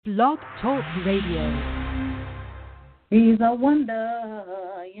Blog Talk Radio. He's a wonder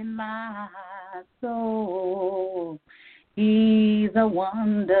in my soul. He's a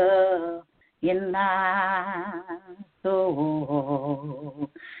wonder in my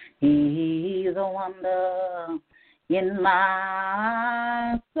soul. He's a wonder in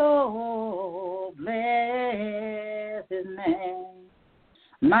my soul. Bless his name.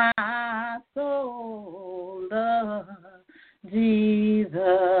 My soul loves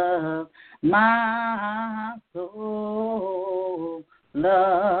Jesus. My soul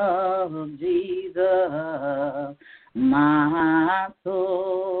loves Jesus. My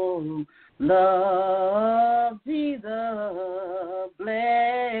soul loves Jesus.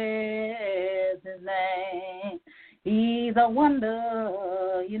 Bless his name. He's a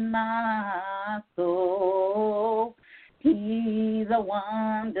wonder in my soul. He's a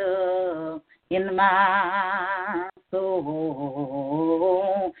wonder in my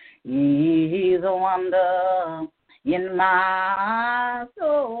soul. He's a wonder in my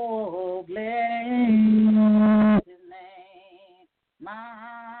soul. Bless his name.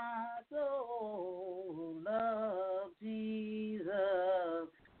 My soul loves Jesus.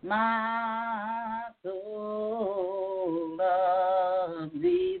 My soul loves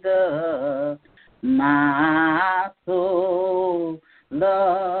Jesus. My soul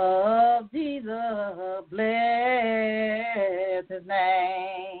loves Jesus. Bless his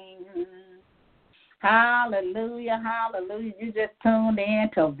name. Hallelujah, hallelujah. You just tuned in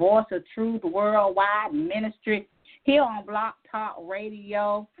to Voice of Truth Worldwide Ministry here on Block Talk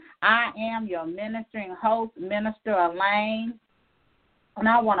Radio. I am your ministering host, Minister Elaine. And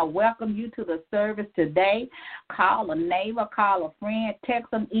I want to welcome you to the service today. Call a neighbor, call a friend,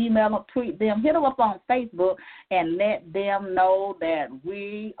 text them, email them, tweet them, hit them up on Facebook, and let them know that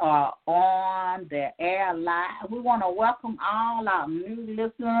we are on the air live. We want to welcome all our new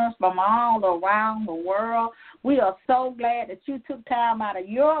listeners from all around the world. We are so glad that you took time out of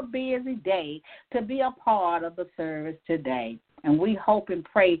your busy day to be a part of the service today. And we hope and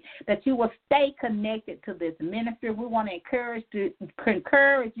pray that you will stay connected to this ministry. We want to encourage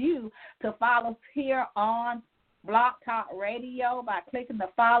you to follow us here on Block Talk Radio by clicking the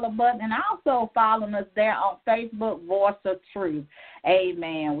follow button and also following us there on Facebook, Voice of Truth.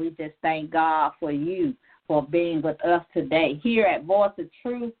 Amen. We just thank God for you for being with us today. Here at Voice of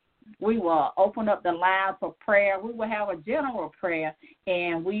Truth, we will open up the line for prayer. We will have a general prayer,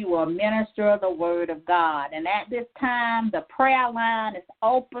 and we will minister the word of God. And at this time, the prayer line is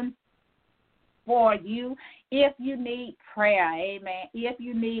open for you if you need prayer. Amen. If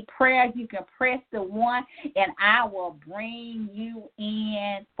you need prayer, you can press the 1, and I will bring you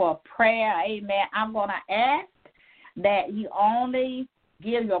in for prayer. Amen. I'm going to ask that you only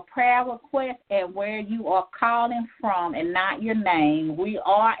give your prayer request and where you are calling from and not your name. We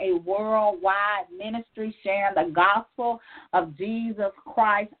are a worldwide ministry sharing the gospel of Jesus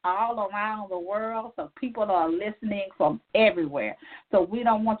Christ all around the world, so people are listening from everywhere. So we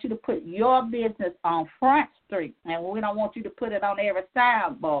don't want you to put your business on Front Street, and we don't want you to put it on every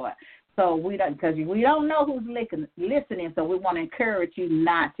soundboard. So we don't, because we don't know who's listening, so we want to encourage you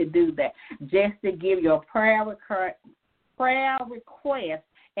not to do that. Just to give your prayer request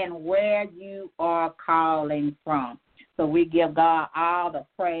and where you are calling from. So we give God all the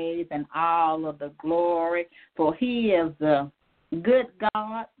praise and all of the glory, for he is a good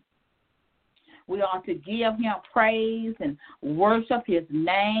God. We ought to give him praise and worship his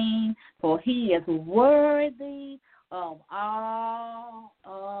name, for he is worthy of all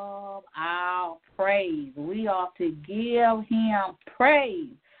of our praise. We ought to give him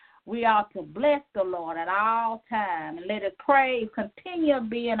praise. We ought to bless the Lord at all times and let his praise continue to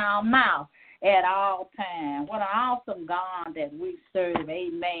be in our mouth at all times. What an awesome God that we serve.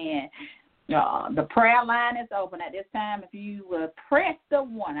 Amen. The prayer line is open at this time. If you will press the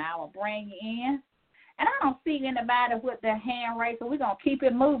 1, I will bring you in. And I don't see anybody with their hand raised, so we're going to keep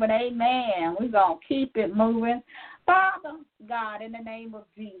it moving. Amen. We're going to keep it moving. Father, God, in the name of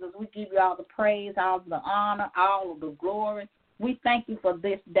Jesus, we give you all the praise, all the honor, all of the glory. We thank you for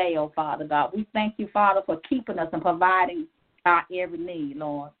this day, oh Father God. We thank you, Father, for keeping us and providing our every need,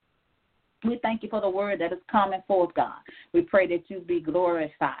 Lord. We thank you for the word that is coming forth, God. We pray that you be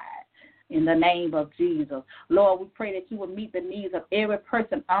glorified in the name of Jesus. Lord, we pray that you will meet the needs of every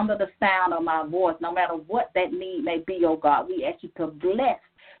person under the sound of my voice, no matter what that need may be, oh God. We ask you to bless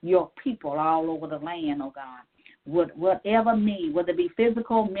your people all over the land, oh God. Whatever need, whether it be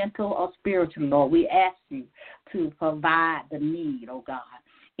physical, mental, or spiritual, Lord, we ask you to provide the need, oh God,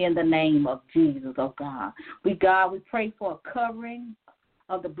 in the name of Jesus, oh God. God, we pray for a covering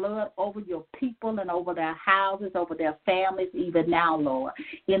of the blood over your people and over their houses, over their families, even now, Lord,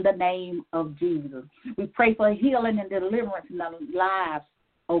 in the name of Jesus. We pray for healing and deliverance in their lives,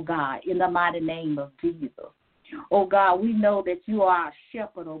 oh God, in the mighty name of Jesus. Oh God, we know that you are our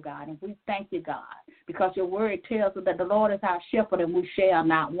shepherd, oh God, and we thank you, God, because your word tells us that the Lord is our shepherd and we shall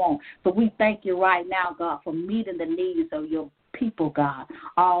not want. So we thank you right now, God, for meeting the needs of your people, God,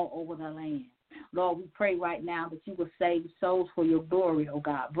 all over the land. Lord, we pray right now that you will save souls for your glory, oh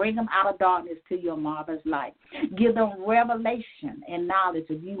God. Bring them out of darkness to your marvelous light. Give them revelation and knowledge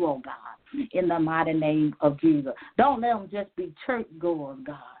of you, oh God, in the mighty name of Jesus. Don't let them just be churchgoers,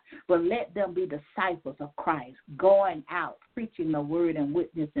 God, but let them be disciples of Christ, going out, preaching the word and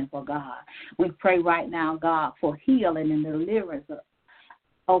witnessing for God. We pray right now, God, for healing and deliverance,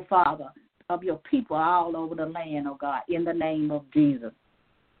 oh Father, of your people all over the land, oh God, in the name of Jesus.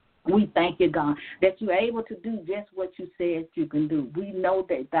 We thank you, God, that you're able to do just what you said you can do. We know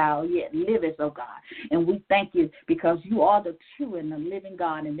that thou yet livest, oh God, and we thank you because you are the true and the living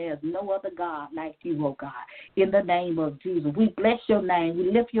God, and there's no other God like you, oh God, in the name of Jesus. We bless your name.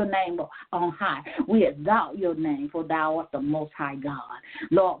 We lift your name on high. We exalt your name, for thou art the most high God.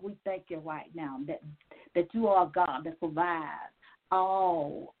 Lord, we thank you right now that you are God that provides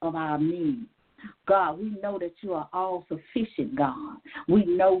all of our needs. God, we know that you are all-sufficient, God. We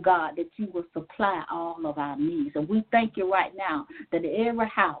know, God, that you will supply all of our needs. And we thank you right now that every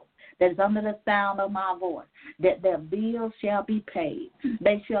house that is under the sound of my voice, that their bills shall be paid.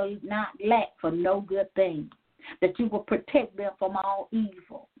 They shall not lack for no good thing, that you will protect them from all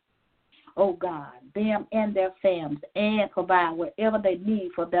evil. Oh, God, them and their families, and provide whatever they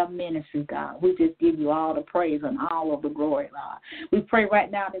need for their ministry, God. We just give you all the praise and all of the glory, God. We pray right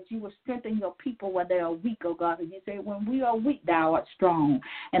now that you will strengthen your people when they are weak, oh, God. And you say, when we are weak, thou art strong.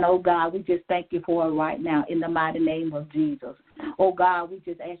 And, oh, God, we just thank you for it right now in the mighty name of Jesus. Oh, God, we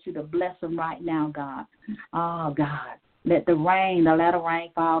just ask you to bless them right now, God. Oh, God. Let the latter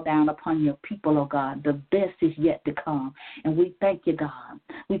rain fall down upon your people, oh God. The best is yet to come. And we thank you, God.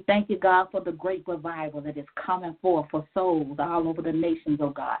 We thank you, God, for the great revival that is coming forth for souls all over the nations,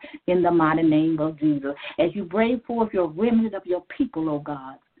 oh God, in the mighty name of Jesus. As you bring forth your remnant of your people, oh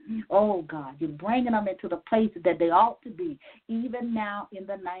God. Oh, God, you're bringing them into the places that they ought to be, even now in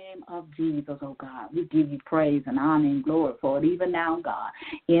the name of Jesus, oh, God. We give you praise and honor and glory for it, even now, God,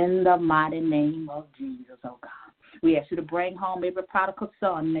 in the mighty name of Jesus, oh, God. We ask you to bring home every prodigal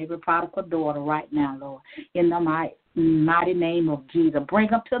son and every prodigal daughter right now, Lord, in the mighty name of Jesus. Bring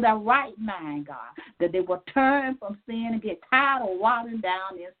them to their right mind, God, that they will turn from sin and get tired of wandering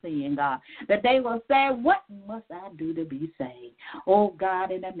down in sin, God, that they will say, what must I do to be saved? Oh,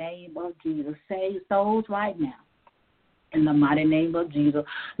 God, in the name of Jesus, save souls right now. In the mighty name of Jesus.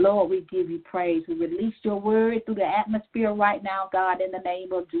 Lord, we give you praise. We release your word through the atmosphere right now, God, in the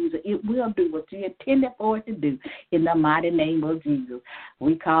name of Jesus. It will do what you intended for it to do in the mighty name of Jesus.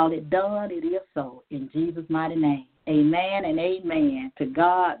 We call it done. It is so. In Jesus' mighty name. Amen and amen. To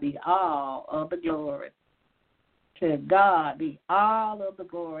God be all of the glory. To God be all of the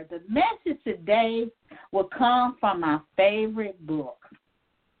glory. The message today will come from my favorite book,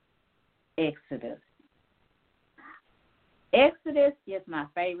 Exodus. Exodus is my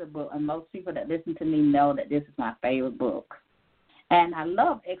favorite book, and most people that listen to me know that this is my favorite book. And I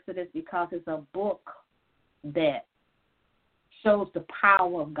love Exodus because it's a book that shows the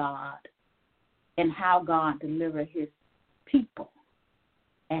power of God and how God delivers his people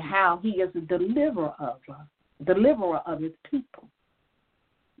and how he is a deliverer of his people.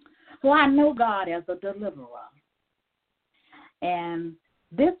 So I know God as a deliverer. And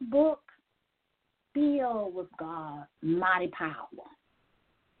this book filled with God's mighty power.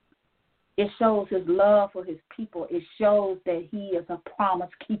 It shows his love for his people. It shows that he is a promise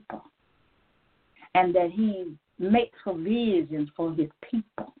keeper and that he makes provisions for his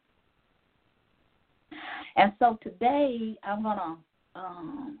people. And so today I'm going to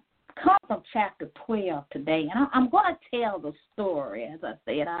come from chapter 12 today, and I'm going to tell the story. As I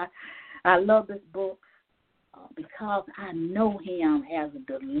said, I love this book because I know him as a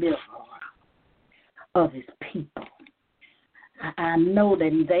deliverer of his people. I know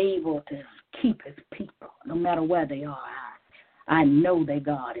that he's able to keep his people no matter where they are. I know that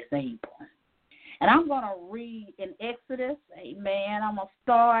God is able. And I'm going to read in Exodus, amen. I'm going to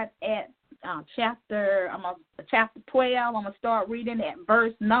start at chapter 12. I'm going to start reading at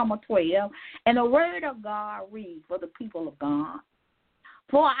verse number 12. And the word of God reads for the people of God.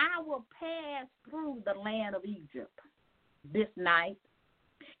 For I will pass through the land of Egypt this night,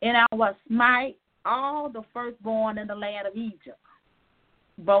 and I will smite all the firstborn in the land of Egypt,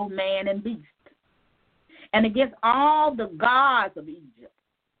 both man and beast, and against all the gods of Egypt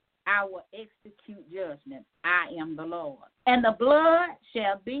I will execute judgment. I am the Lord. And the blood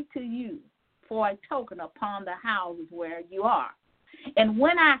shall be to you for a token upon the houses where you are. And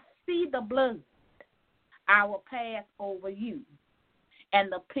when I see the blood, I will pass over you.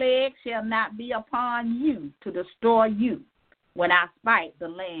 And the plague shall not be upon you to destroy you when I smite the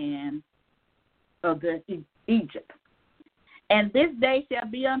land of Egypt. And this day shall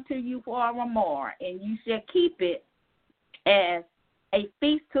be unto you for a remembrance, and you shall keep it as a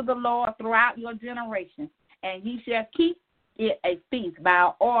feast to the Lord throughout your generations, and ye shall keep it a feast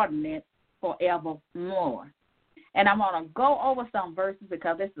by ordinance forevermore. And I'm going to go over some verses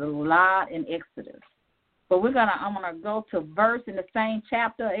because this is a lot in Exodus. But I'm going to go to verse in the same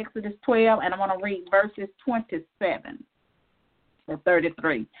chapter, Exodus 12, and I'm going to read verses 27 to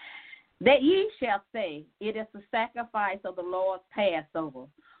 33. That ye shall say, it is the sacrifice of the Lord's Passover,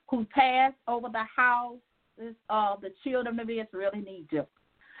 who passed over the houses of the children of Israel in Egypt,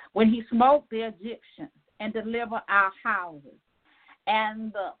 when he smote the Egyptians and delivered our houses.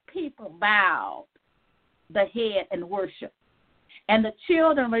 And the people bowed the head and worshiped. And the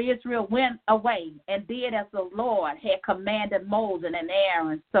children of Israel went away and did as the Lord had commanded Moses and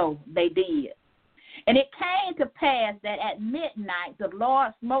Aaron, so they did. And it came to pass that at midnight the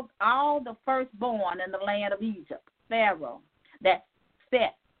Lord smote all the firstborn in the land of Egypt, Pharaoh, that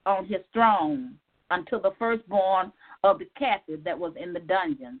sat on his throne, until the firstborn of the captive that was in the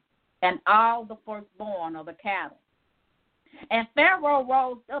dungeon, and all the firstborn of the cattle. And Pharaoh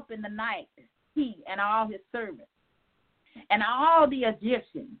rose up in the night, he and all his servants, and all the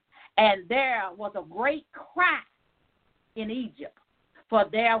Egyptians, and there was a great cry in Egypt, for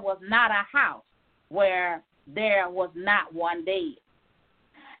there was not a house where there was not one dead.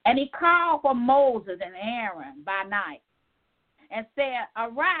 And he called for Moses and Aaron by night, and said,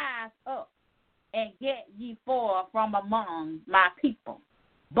 Arise up, and get ye forth from among my people,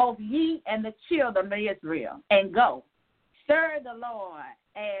 both ye and the children of Israel, and go. Serve the Lord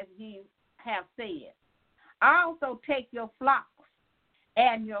as ye have said. Also take your flocks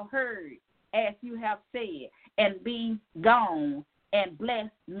and your herd as you have said, and be gone, and bless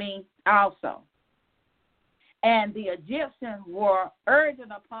me also. And the Egyptians were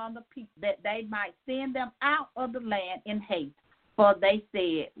urgent upon the people that they might send them out of the land in haste, for they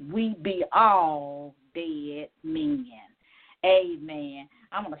said, we be all dead men. Amen.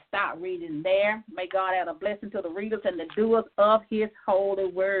 I'm going to stop reading there. May God add a blessing to the readers and the doers of his holy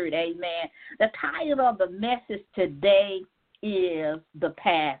word. Amen. The title of the message today is The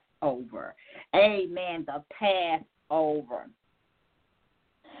Passover. Amen. The Passover.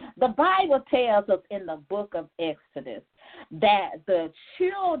 The Bible tells us in the book of Exodus that the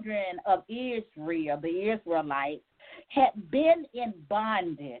children of Israel, the Israelites, had been in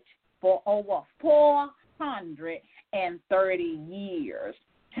bondage for over 430 years.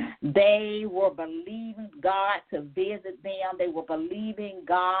 They were believing God to visit them. They were believing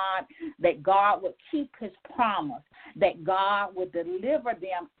God, that God would keep his promise, that God would deliver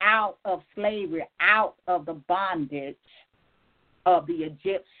them out of slavery, out of the bondage of the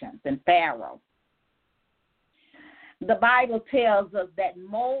Egyptians and Pharaoh. The Bible tells us that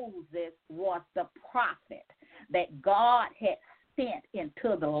Moses was the prophet that God had sent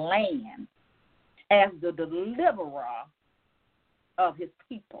into the land as the deliverer of his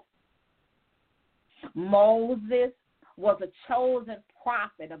people. Moses was a chosen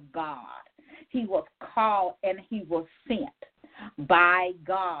prophet of God. He was called and he was sent by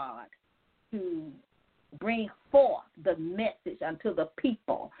God to bring forth the message unto the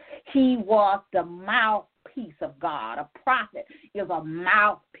people. He was the mouthpiece of God. A prophet is a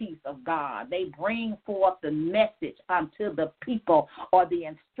mouthpiece of God. They bring forth the message unto the people, or the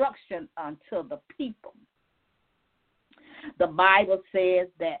instruction unto the people. The Bible says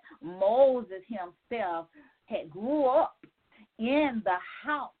that Moses himself had grew up in the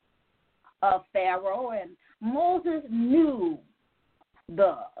house of Pharaoh, and Moses knew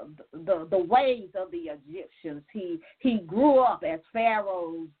the ways of the Egyptians. He grew up as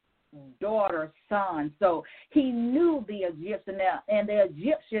Pharaoh's daughter's son, so he knew the Egyptian, and the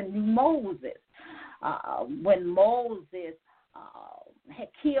Egyptian knew Moses. When Moses had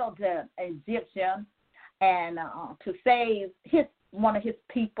killed the Egyptian and to save one of his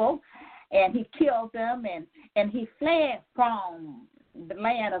people, and he killed them, and he fled from the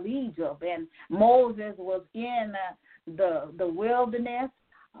land of Egypt, and Moses was in the wilderness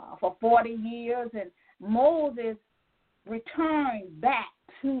for 40 years, and Moses returned back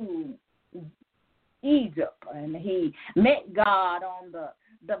to Egypt, and he met God on the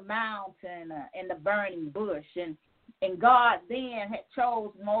mountain in the burning bush, and God then had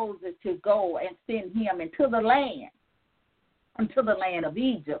chose Moses to go and send him into the land into the land of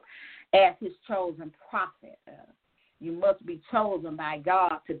Egypt as his chosen prophet. You must be chosen by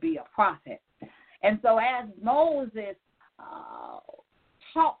God to be a prophet. And so as Moses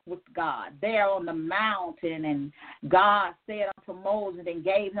talked with God there on the mountain, and God said unto Moses and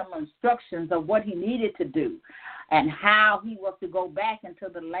gave him instructions of what he needed to do and how he was to go back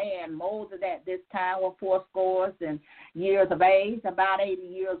into the land. Moses at this time was 80 years of age, about 80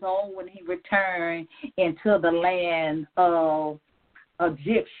 years old when he returned into the land of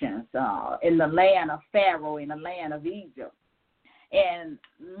Egyptians, in the land of Pharaoh, in the land of Egypt. And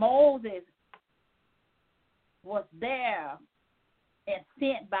Moses was there and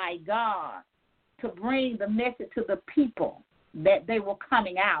sent by God to bring the message to the people that they were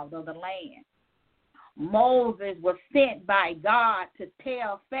coming out of the land. Moses was sent by God to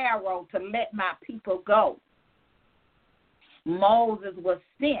tell Pharaoh to let my people go. Moses was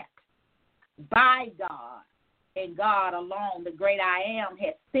sent by God, and God alone, the great I Am,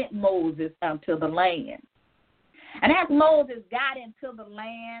 had sent Moses unto the land. And as Moses got into the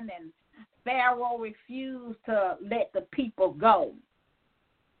land, and Pharaoh refused to let the people go,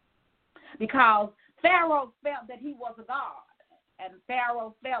 because Pharaoh felt that he was a god, and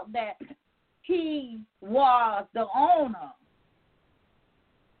Pharaoh felt that he was the owner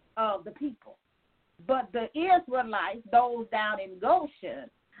of the people. But the Israelites, those down in Goshen,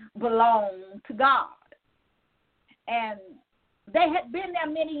 belonged to God. And they had been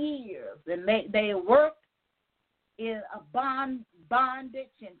there many years, and they worked in a bondage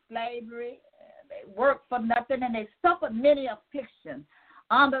and slavery. They worked for nothing, and they suffered many afflictions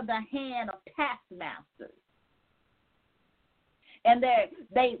under the hand of taskmasters. And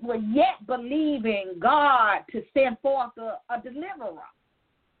they were yet believing God to send forth a deliverer,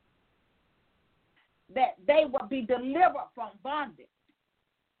 that they would be delivered from bondage.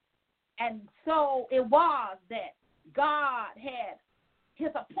 And so it was that God had his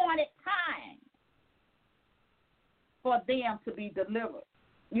appointed time for them to be delivered.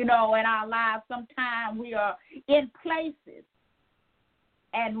 You know, in our lives, sometimes we are in places,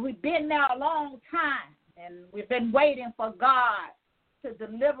 and we've been there a long time, and we've been waiting for God to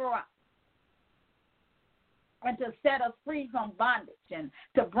deliver us and to set us free from bondage and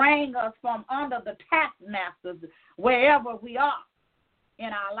to bring us from under the taskmasters wherever we are in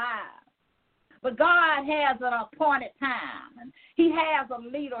our lives. But God has an appointed time, and he has a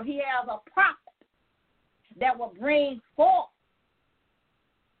leader, he has a prophet that will bring forth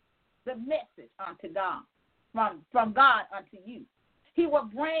the message unto God, from God unto you. He will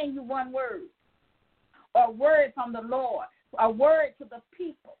bring you one word, or a word from the Lord, a word to the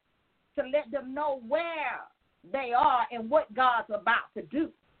people to let them know where they are and what God's about to do.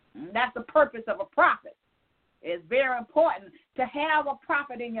 And that's the purpose of a prophet. It's very important to have a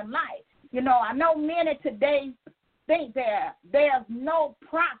prophet in your life. You know, I know many today think there's no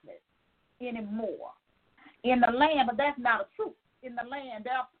prophet anymore in the land, but that's not a truth. In the land,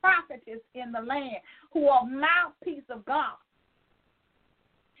 there are prophets in the land who are mouthpiece of God.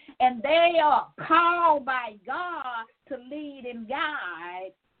 And they are called by God to lead and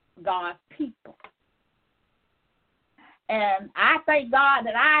guide God's people. And I thank God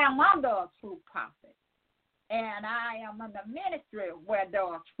that I am under a true prophet. And I am in the ministry where there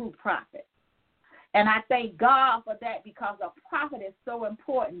are true prophets. And I thank God for that, because a prophet is so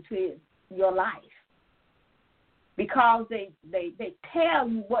important to your life. Because they tell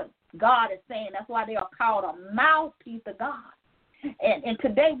you what God is saying. That's why they are called a mouthpiece of God. And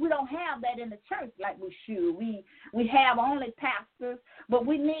today we don't have that in the church like we should. We have only pastors, but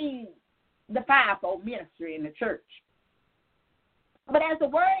we need the fivefold ministry in the church. But as the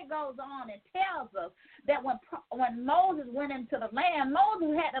word goes on, it tells us that when Moses went into the land,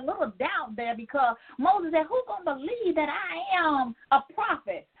 Moses had a little doubt there, because Moses said, who's going to believe that I am a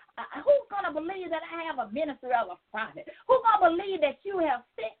prophet? Who's going to believe that I have a ministry of a prophet? Who's going to believe that you have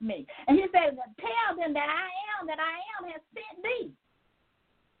sent me? And he said, tell them that I am has sent thee.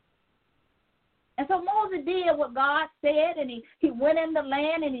 And so Moses did what God said, and he went in the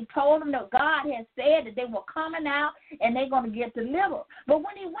land, and he told them that God had said that they were coming out and they're going to get delivered. But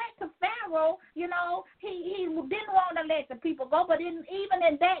when he went to Pharaoh, you know, he didn't want to let the people go, but even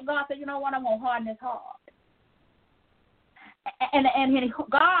in that, God said, you know what, I'm going to harden his heart. And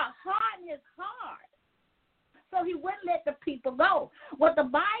God hardened his heart, so he wouldn't let the people go. What the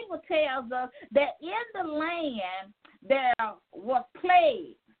Bible tells us, that in the land there was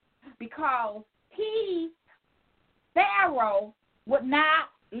plague, because Pharaoh, would not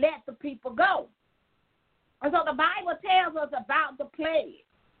let the people go. And so the Bible tells us about the plague.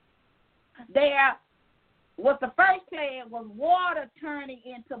 There was the first plague was water turning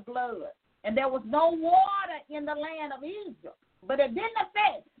into blood. And there was no water in the land of Egypt. But it didn't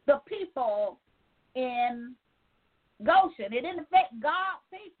affect the people in Goshen. It didn't affect God's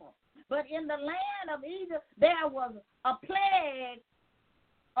people. But in the land of Egypt, there was a plague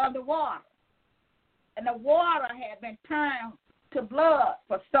of the water. And the water had been turned to blood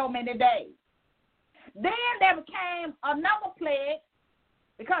for so many days. Then there became another plague,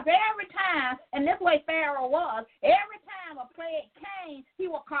 because every time, and this way Pharaoh was, every time a plague came, he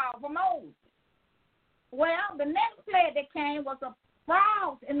would call for Moses. Well, the next plague that came was a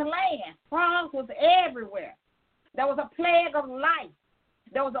frogs in the land. Frogs was everywhere. There was a plague of lice.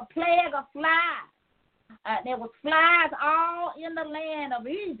 There was a plague of flies. There was flies all in the land of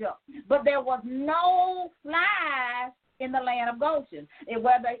Egypt, but there was no flies in the land of Goshen,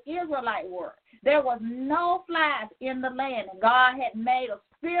 where the Israelites were. There was no flies in the land, and God had made a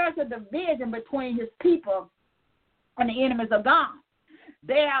spiritual division between his people and the enemies of God.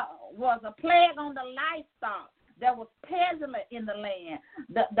 There was a plague on the livestock. There was pestilence in the land.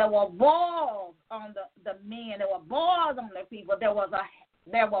 There were boils on the men. There were boils on the people. There was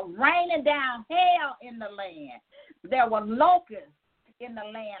raining down hail in the land. There were locusts in the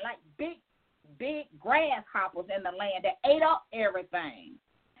land, like big grasshoppers in the land that ate up everything.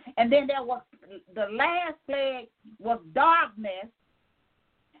 And then there was the last plague was darkness,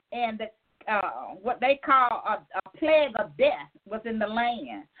 and what they call a plague of death was in the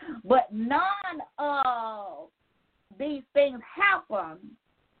land. But none of these things happened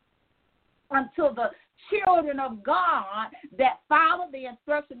until the children of God that followed the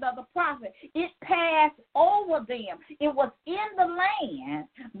instructions of the prophet. It passed over them. It was in the land,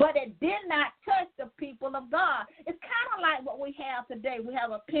 but it did not touch the people of God. It's kind of like what we have today. We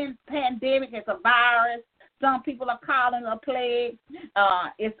have a pandemic. It's a virus. Some people are calling it a plague.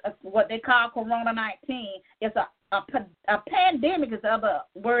 It's what they call Corona-19. It's a pandemic is the other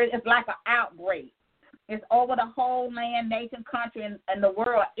word. It's like an outbreak. It's over the whole land, nation, country, and the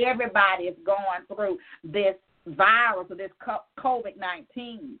world. Everybody is going through this virus or this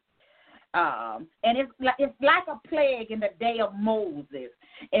COVID-19. And it's like a plague in the day of Moses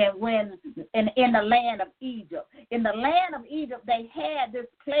and when in the land of Egypt. In the land of Egypt, they had this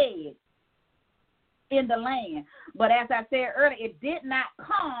plague in the land. But as I said earlier, it did not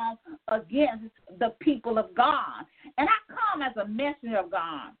come against the people of God. And I come as a messenger of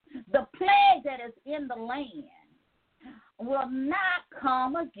God. The plague that is in the land will not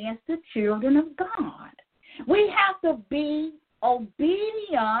come against the children of God. We have to be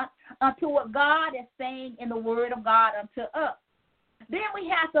obedient unto what God is saying in the word of God unto us. Then we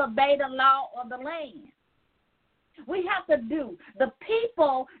have to obey the law of the land. We have to do. The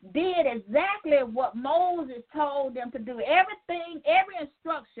people did exactly what Moses told them to do. Everything, every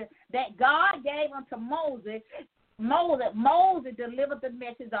instruction that God gave unto Moses delivered the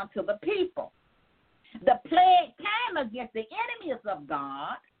message unto the people. The plague came against the enemies of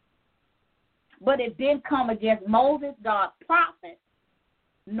God, but it didn't come against Moses, God's prophet,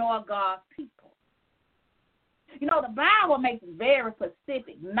 nor God's people. You know, the Bible makes it very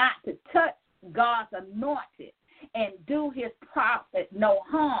specific not to touch God's anointed and do his prophet no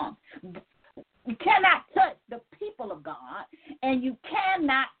harm. You cannot touch the people of God, and you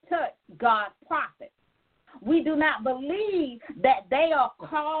cannot touch God's prophet. We do not believe that they are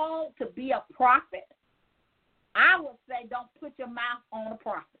called to be a prophet. I would say don't put your mouth on a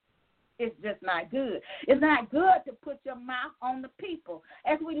prophet. It's just not good. It's not good to put your mouth on the people.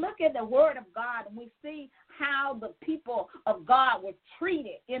 As we look at the word of God and we see how the people of God were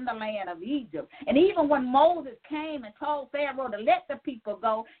treated in the land of Egypt, and even when Moses came and told Pharaoh to let the people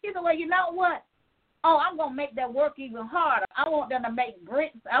go, he said, well, you know what? Oh, I'm going to make that work even harder. I want them to make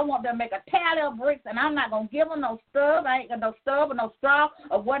bricks. I want them to make a tally of bricks, and I'm not going to give them no stub. I ain't got no stub or no straw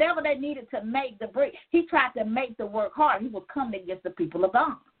or whatever they needed to make the brick. He tried to make the work hard. He was coming against the people of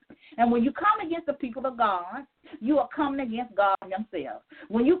God. And when you come against the people of God, you are coming against God himself.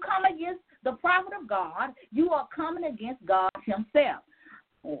 When you come against the prophet of God, you are coming against God himself.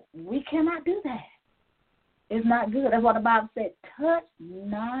 We cannot do that. It's not good. That's what the Bible said. Touch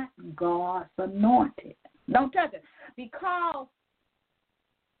not God's anointed. Don't touch it. Because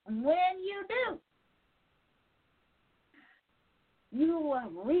when you do, you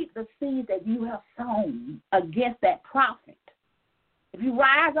will reap the seed that you have sown against that prophet. If you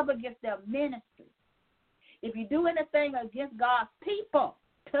rise up against their ministry, if you do anything against God's people,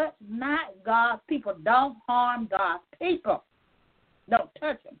 touch not God's people. Don't harm God's people. Don't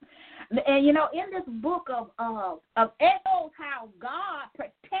touch them. And, you know, in this book of echoes how God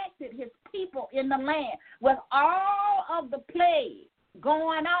protected his people in the land with all of the plagues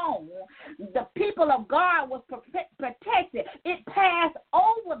going on, the people of God was protected. It passed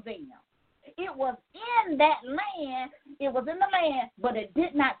over them. It was in that land. It was in the land, but it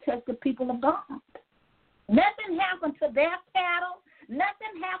did not touch the people of God. Nothing happened to their cattle.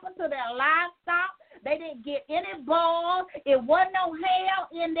 Nothing happened to their livestock. They didn't get any balls. It wasn't no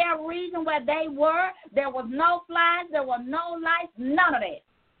hail in their region where they were. There was no flies. There was no lights. None of that.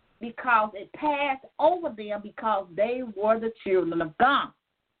 Because it passed over them because they were the children of God.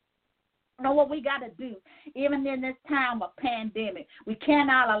 You know what we got to do, even in this time of pandemic, we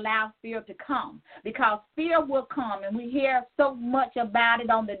cannot allow fear to come, because fear will come, and we hear so much about it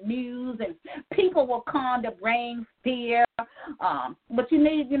on the news, and people will come to bring fear. But you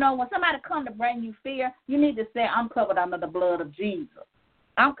need, when somebody come to bring you fear, you need to say, I'm covered under the blood of Jesus.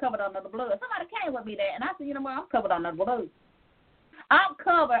 I'm covered under the blood. Somebody came with me there, and I said, what? I'm covered under the blood. I'm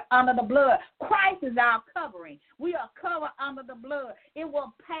covered under the blood. Christ is our covering. We are covered under the blood. It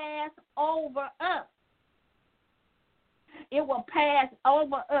will pass over us. It will pass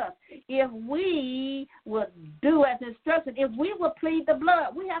over us if we would do as instructed. If we would plead the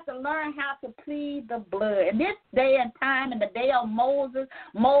blood, we have to learn how to plead the blood. In this day and time, in the day of Moses,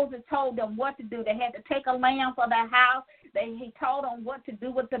 Moses told them what to do. They had to take a lamb for their house. He told them what to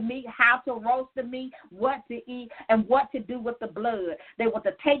do with the meat, how to roast the meat, what to eat, and what to do with the blood. They were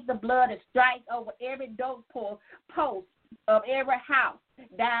to take the blood and strike over every doorpost of every house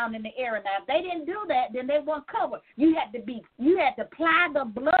down in the area. Now, if they didn't do that, then they weren't covered. You had to apply the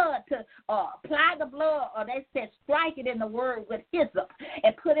blood or they said strike it in the word with hyssop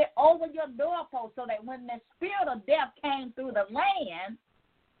and put it over your doorpost so that when the spirit of death came through the land,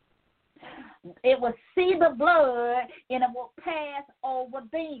 it will see the blood and it will pass over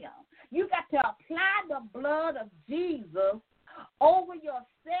them. You got to apply the blood of Jesus over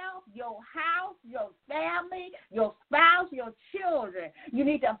yourself, your house, your family, your spouse, your children. You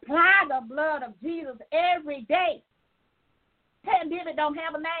need to apply the blood of Jesus every day. Pandemic don't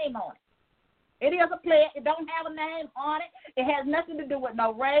have a name on it. It is a plague. It don't have a name on it. It has nothing to do with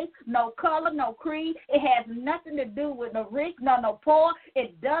no race, no color, no creed. It has nothing to do with no rich, no poor.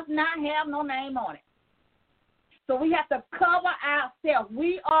 It does not have no name on it. So we have to cover ourselves.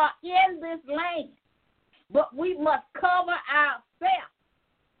 We are in this land, but we must cover ourselves.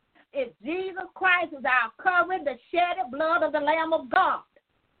 If Jesus Christ is our covering, the shedded blood of the Lamb of God.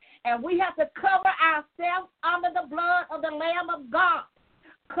 And we have to cover ourselves under the blood of the Lamb of God.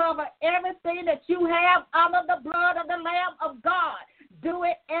 Cover everything that you have under the blood of the Lamb of God. Do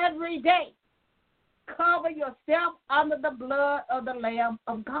it every day. Cover yourself under the blood of the Lamb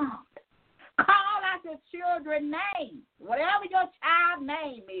of God. Call out your children's name, whatever your child's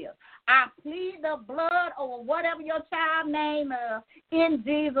name is. I plead the blood over whatever your child's name is in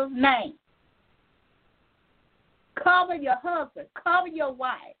Jesus' name. Cover your husband, cover your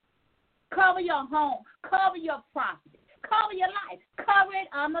wife, cover your home, cover your property. Cover your life. Cover it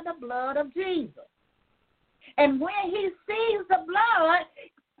under the blood of Jesus. And when he sees the blood,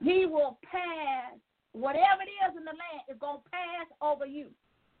 he will pass. Whatever it is in the land is going to pass over you.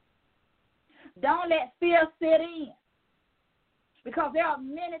 Don't let fear sit in. Because there are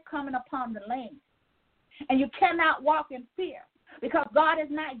many coming upon the land. And you cannot walk in fear. Because God has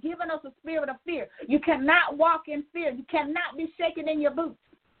not given us a spirit of fear. You cannot walk in fear. You cannot be shaken in your boots.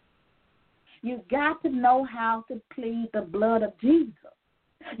 You got to know how to plead the blood of Jesus.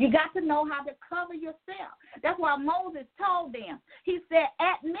 You got to know how to cover yourself. That's why Moses told them. He said,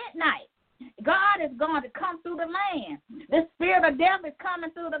 at midnight, God is going to come through the land. The spirit of death is coming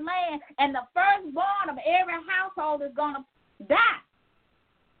through the land, and the firstborn of every household is going to die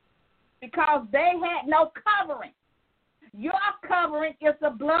because they had no covering. Your covering is the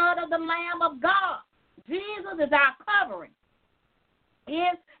blood of the Lamb of God. Jesus is our covering.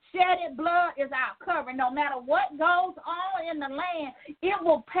 His shedded blood is our covering. No matter what goes on in the land, it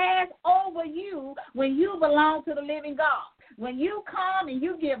will pass over you when you belong to the living God. When you come and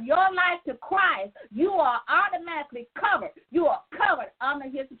you give your life to Christ, you are automatically covered. You are covered under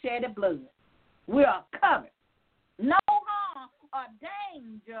his shedded blood. We are covered. No harm or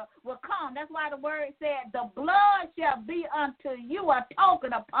danger will come. That's why the word said, the blood shall be unto you a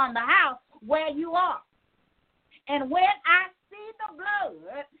token upon the house where you are. And when I see the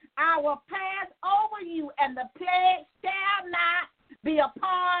blood, I will pass over you, and the plague shall not be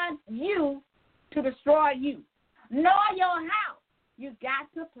upon you to destroy you, nor your house. You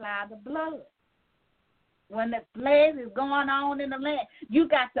got to apply the blood. When the plague is going on in the land, you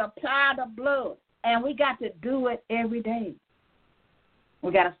got to apply the blood, and we got to do it every day.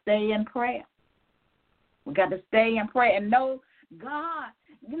 We got to stay in prayer. We got to stay in prayer and know God.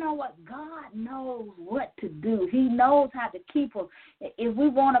 You know what? God knows what to do. He knows how to keep us. If we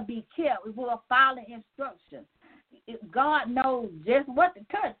want to be kept, if we'll follow instructions. God knows just what to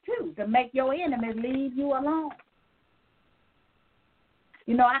touch, too, to make your enemies leave you alone.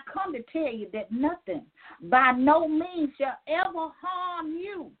 You know, I come to tell you that nothing by no means shall ever harm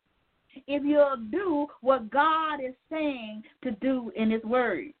you if you'll do what God is saying to do in his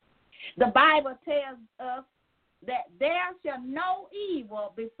word. The Bible tells us that there shall no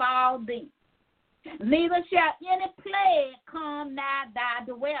evil befall thee, neither shall any plague come nigh thy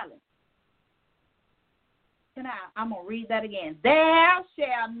dwelling. I'm going to read that again. There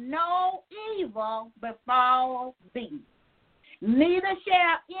shall no evil befall thee, neither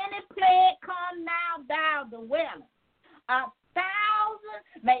shall any plague come nigh thy dwelling.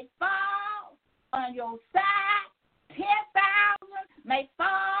 1,000 may fall on your side, 10,000 may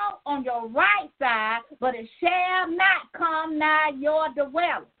fall on your right side, but it shall not come nigh your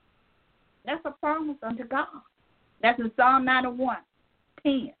dwelling. That's a promise unto God. That's in Psalm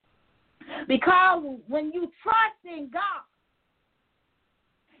 91:10. Because when you trust in God,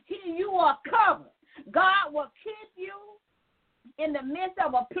 you are covered. God will keep you in the midst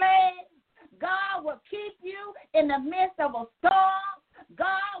of a plague. God will keep you in the midst of a storm.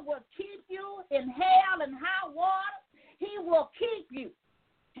 God will keep you in hell and high water. He will keep you,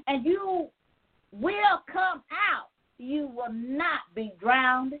 and you will come out. You will not be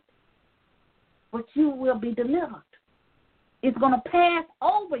drowned, but you will be delivered. It's going to pass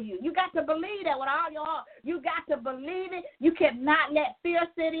over you. You got to believe that with all your heart. You got to believe it. You cannot let fear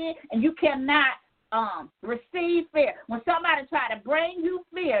sit in, and you cannot receive fear. When somebody try to bring you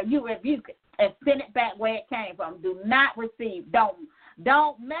fear, you rebuke it and send it back where it came from. Do not receive. Don't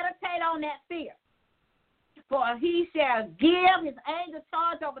meditate on that fear. For he shall give his angel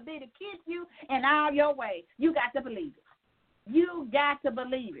charge over thee to keep you in all your ways. You got to believe it. You got to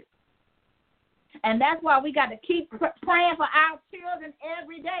believe it. And that's why we got to keep praying for our children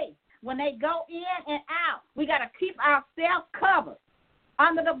every day. When they go in and out, we got to keep ourselves covered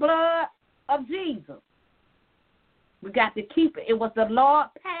under the blood of Jesus. We got to keep it. It was the Lord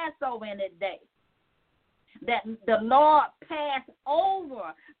Passover in that day, that the Lord passed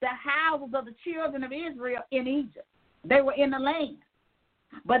over the houses of the children of Israel in Egypt. They were in the land,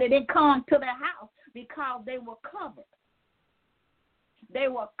 but it didn't come to their house because they were covered. They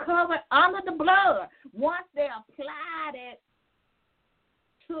were covered under the blood. Once they applied it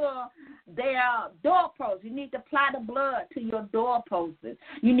to their doorposts, you need to apply the blood to your doorposts.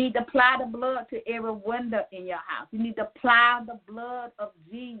 You need to apply the blood to every window in your house. You need to apply the blood of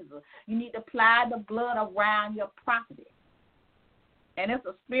Jesus. You need to apply the blood around your property. And it's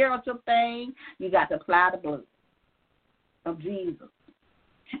a spiritual thing. You got to apply the blood of Jesus.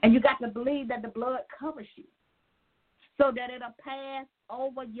 And you got to believe that the blood covers you, so that it'll pass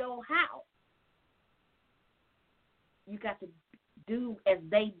over your house. You got to do as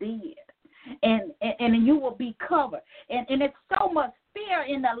they did, and you will be covered. And it's so much fear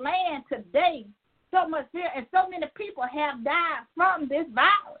in the land today, so much fear, and so many people have died from this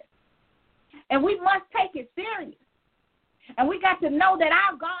virus. And we must take it serious. And we got to know that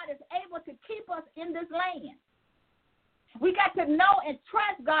our God is able to keep us in this land. We got to know and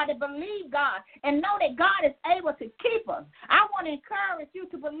trust God and believe God and know that God is able to keep us. I want to encourage you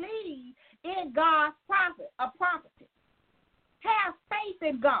to believe in God's prophecy. Have faith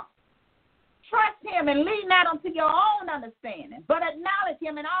in God. Trust him and lean not unto your own understanding, but acknowledge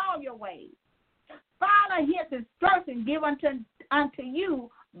him in all your ways. Follow his instructions given unto you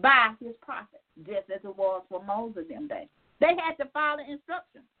by his prophet, just as it was for Moses in them days. They had to follow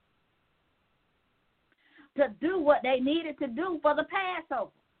instructions to do what they needed to do for the Passover.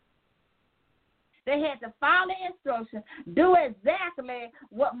 They had to follow instructions, do exactly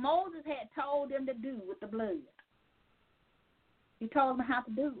what Moses had told them to do with the blood. He told them how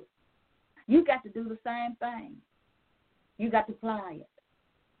to do it. You got to do the same thing. You got to apply it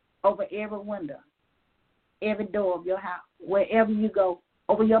over every window, every door of your house, wherever you go,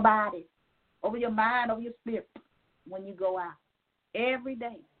 over your body, over your mind, over your spirit, when you go out, every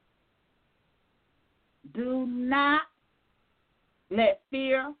day. Do not let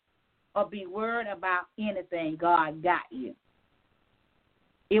fear or be worried about anything. God got you.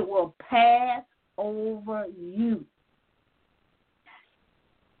 It will pass over you.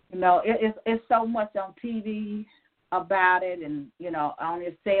 You know, it's so much on TV about it, and, you know, on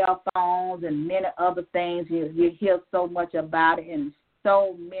your cell phones and many other things. You hear so much about it, and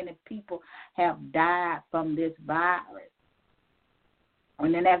so many people have died from this virus.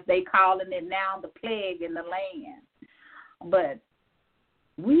 And then as they calling it now, the plague in the land. But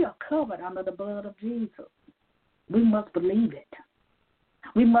we are covered under the blood of Jesus. We must believe it.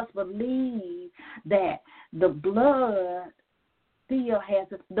 We must believe that the blood still has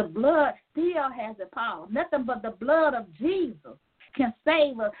it. The blood still has the power. Nothing but the blood of Jesus can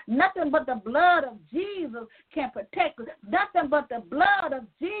save us. Nothing but the blood of Jesus can protect us. Nothing but the blood of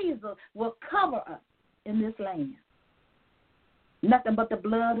Jesus will cover us in this land. Nothing but the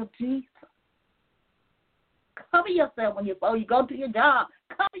blood of Jesus. Cover yourself before you go to your job.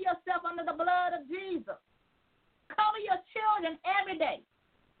 Cover yourself under the blood of Jesus. Cover your children every day.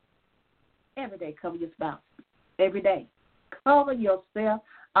 Every day, cover your spouse. Every day. Cover yourself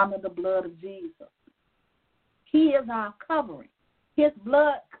under the blood of Jesus. He is our covering. His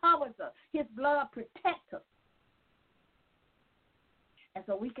blood covers us. His blood protects us. And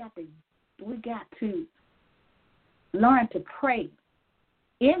so we got to learn to pray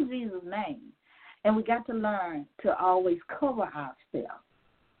in Jesus' name. And we got to learn to always cover ourselves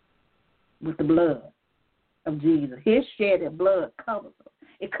with the blood of Jesus. His shedded blood covers us.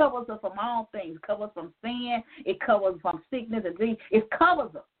 It covers us from all things. It covers from sin. It covers from sickness and disease. It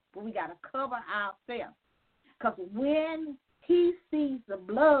covers us. But we got to cover ourselves. Because when he sees the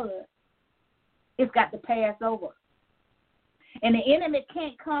blood, it's got to pass over. And the enemy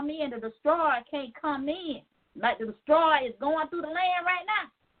can't come in. The destroyer can't come in. Like the destroyer is going through the land right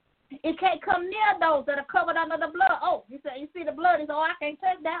now. It can't come near those that are covered under the blood. Oh, you see the blood. He said, I can't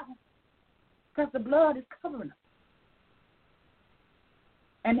touch that one. Because the blood is covering us.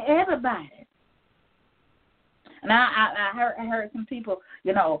 And everybody. And I heard some people,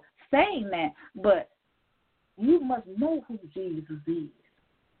 saying that, but you must know who Jesus is.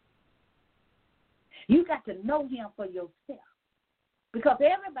 You got to know him for yourself. Because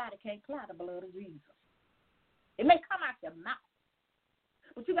everybody can't apply the blood of Jesus. It may come out your mouth.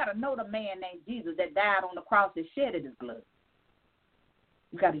 But you got to know the man named Jesus that died on the cross and shedded his blood.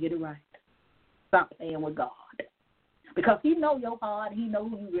 You got to get it right. Stop playing with God. Because he knows your heart. He knows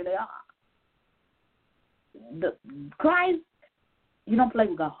who you really are. Christ, you don't play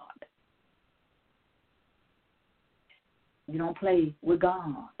with God. You don't play with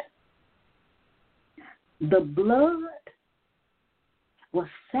God. The blood was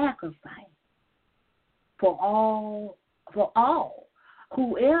sacrificed for all.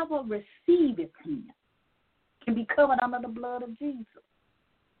 Whoever receiveth him can be covered under the blood of Jesus.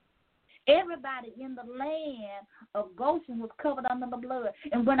 Everybody in the land of Goshen was covered under the blood.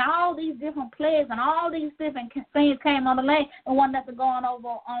 And when all these different plagues and all these different things came on the land, and wasn't nothing going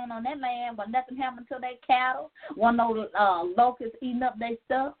on that land, but nothing happened to their cattle, wasn't no locusts eating up their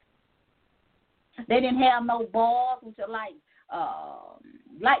stuff. They didn't have no balls, which are like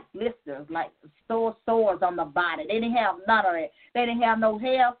blisters, like sores on the body. They didn't have none of that. They didn't have no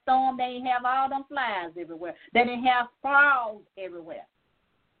hailstorm. They didn't have all them flies everywhere. They didn't have frogs everywhere.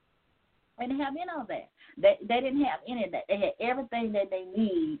 They didn't have any of that. They didn't have any of that. They had everything that they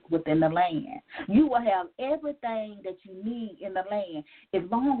need within the land. You will have everything that you need in the land as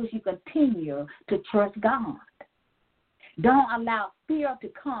long as you continue to trust God. Don't allow fear to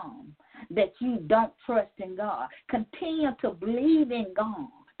come that you don't trust in God. Continue to believe in God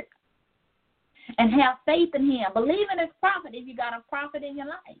and have faith in him. Believe in his prophet if you got a prophet in your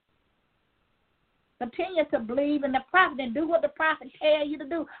life. Continue to believe in the prophet and do what the prophet tells you to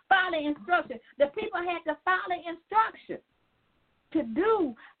do. Follow instruction. The people had to follow instruction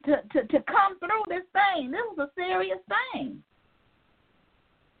to come through this thing. This was a serious thing.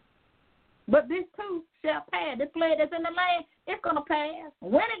 But this too shall pass. This plague that's in the land, it's going to pass.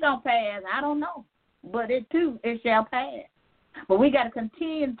 When it's going to pass, I don't know. But it shall pass. But we got to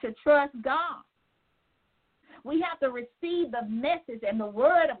continue to trust God. We have to receive the message and the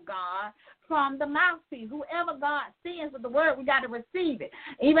word of God from the mouthpiece. Whoever God sends with the word, we got to receive it.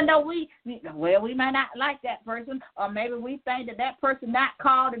 Even though we might not like that person, or maybe we think that person not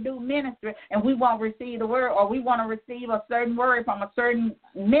called to do ministry, and we won't receive the word, or we want to receive a certain word from a certain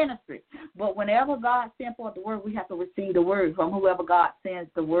ministry. But whenever God sends forth the word, we have to receive the word from whoever God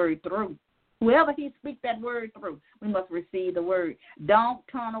sends the word through. Whoever he speaks that word through, we must receive the word. Don't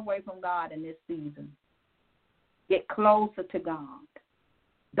turn away from God in this season. Get closer to God.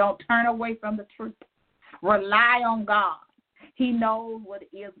 Don't turn away from the truth. Rely on God. He knows what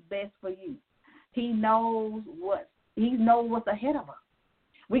is best for you. He knows what's ahead of us.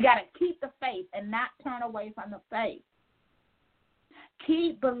 We got to keep the faith and not turn away from the faith.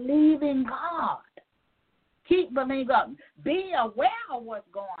 Keep believing God. Keep believing God. Be aware of what's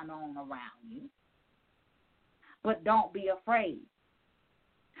going on around you, but don't be afraid,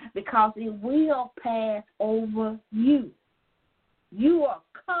 because it will pass over you. You are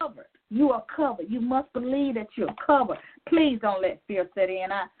covered. You are covered. You must believe that you're covered. Please don't let fear set in.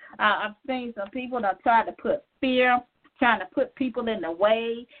 I've seen some people that try to put fear, trying to put people in the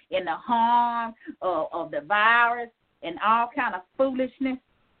way, in the harm of the virus. and all kind of foolishness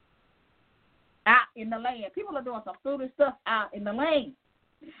out in the land. People are doing some foolish stuff out in the land.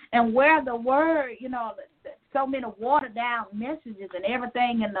 And where the word, so many watered down messages and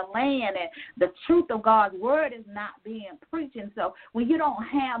everything in the land, and the truth of God's word is not being preached. And so when you don't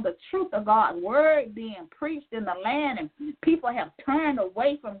have the truth of God's word being preached in the land, and people have turned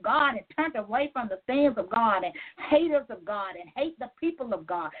away from God and turned away from the things of God, and haters of God, and hate the people of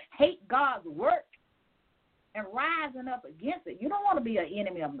God, hate God's work, and rising up against it, you don't want to be an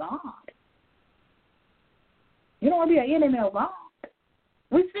enemy of God. You don't want to be an enemy of God.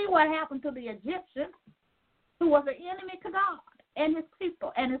 We see what happened to the Egyptian, who was an enemy to God and his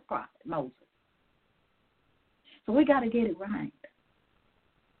people and his prophet, Moses. So we got to get it right.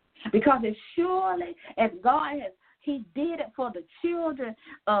 Because as surely as God he did it for the children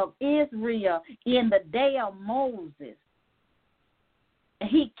of Israel in the day of Moses,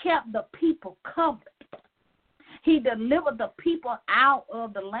 he kept the people covered. He delivered the people out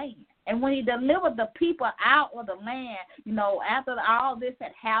of the land. And when he delivered the people out of the land, after all this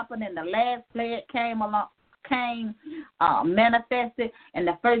had happened and the last plague manifested, and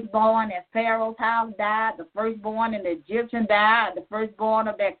the firstborn in Pharaoh's house died, the firstborn in the Egyptian died, the firstborn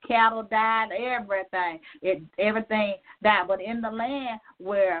of their cattle died, everything died. But in the land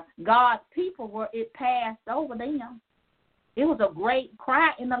where God's people were, it passed over them. It was a great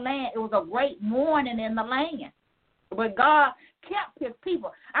cry in the land. It was a great mourning in the land. But God kept his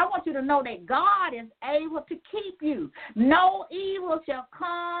people. I want you to know that God is able to keep you. No evil shall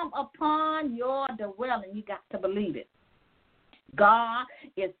come upon your dwelling. You got to believe it. God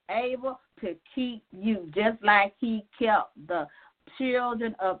is able to keep you just like he kept the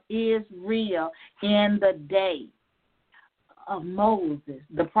children of Israel in the day of Moses,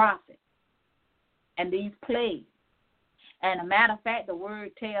 the prophet, and these plagues. And a matter of fact, the word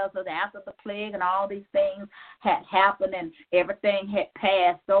tells us after the plague and all these things had happened and everything had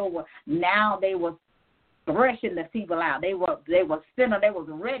passed over, now they were threshing the people out. They were sinner. They was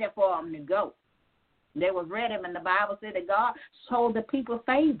ready for them to go. They was ready, and the Bible said that God showed the people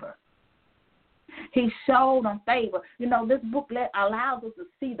favor. He showed them favor. This booklet allows us to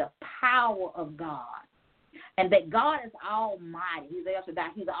see the power of God. And that God is almighty. He's El Shaddai.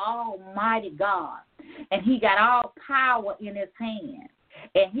 He's an almighty God. And he got all power in his hand.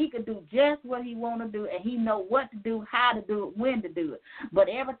 And he can do just what he want to do. And he know what to do, how to do it, when to do it. But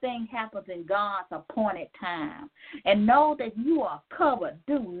everything happens in God's appointed time. And know that you are covered.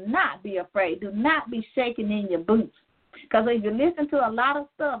 Do not be afraid. Do not be shaking in your boots. Because if you listen to a lot of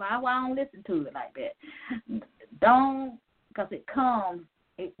stuff, I don't listen to it like that. Don't, because it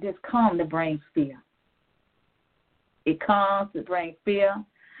just comes to bring fear. It comes to bring fear,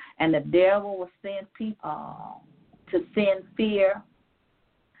 and the devil will send people to send fear.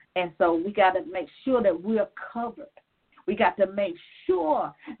 And so we got to make sure that we're covered. We got to make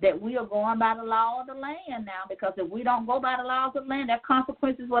sure that we are going by the law of the land now, because if we don't go by the laws of the land, there are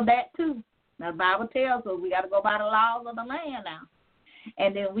consequences for that too. Now, the Bible tells us we got to go by the laws of the land now.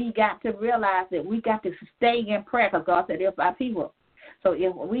 And then we got to realize that we got to stay in prayer, because God said, if our people. So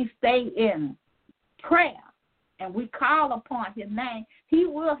if we stay in prayer, and we call upon his name, he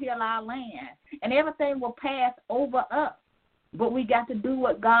will heal our land. And everything will pass over us. But we got to do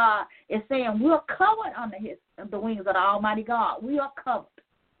what God is saying. We're covered under the wings of the Almighty God. We are covered.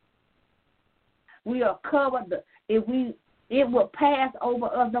 We are covered. It will pass over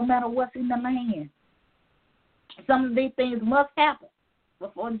us no matter what's in the land. Some of these things must happen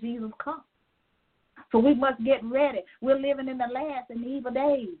before Jesus comes. So we must get ready. We're living in the last and evil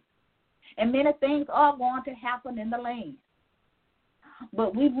days. And many things are going to happen in the land.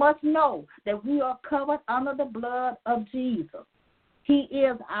 But we must know that we are covered under the blood of Jesus. He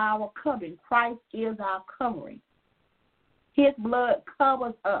is our covering. Christ is our covering. His blood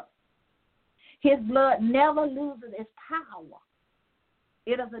covers us. His blood never loses its power.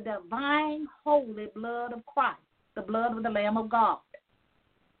 It is a divine, holy blood of Christ, the blood of the Lamb of God.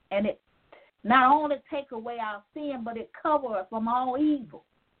 And it not only takes away our sin, but it covers us from all evil.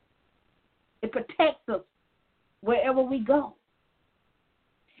 It protects us wherever we go.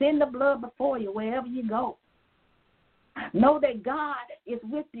 Send the blood before you wherever you go. Know that God is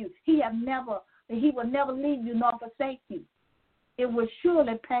with you. He will never leave you nor forsake you. It will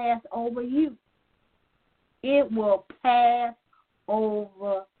surely pass over you. It will pass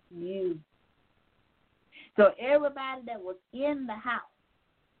over you. So everybody that was in the house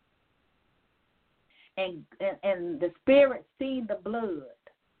and the Spirit seen the blood,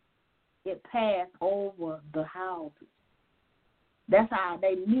 it passed over the houses. That's how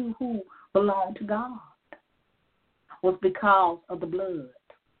they knew who belonged to God, was because of the blood.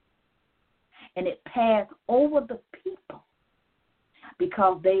 and it passed over the people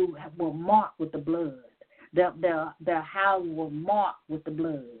because they were marked with the blood. Their houses were marked with the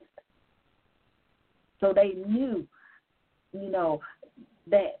blood. So they knew,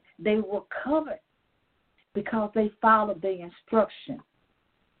 that they were covered because they followed the instruction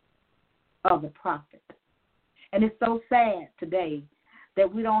of the prophet. And it's so sad today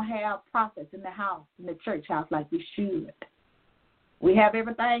that we don't have prophets in the house, in the church house, like we should. We have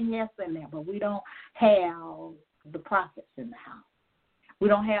everything else in there, but we don't have the prophets in the house. We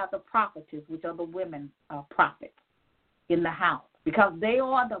don't have the prophetess, which are the women prophets, in the house, because they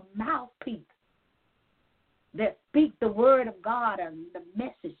are the mouthpiece that speak the word of God and the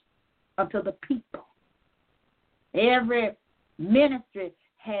message unto the people. Every ministry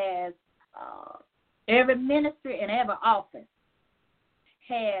has, every ministry and every office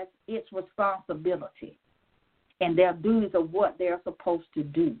has its responsibility and their duties of what they're supposed to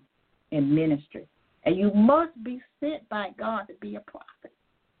do in ministry. And you must be sent by God to be a prophet.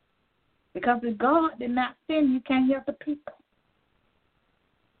 Because if God did not send you, can't help the people.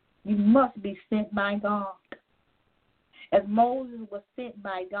 You must be sent by God. As Moses was sent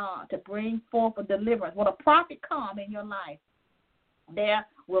by God to bring forth a deliverance. When a prophet comes in your life, there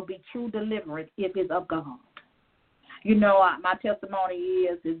will be true deliverance if it's of God. My testimony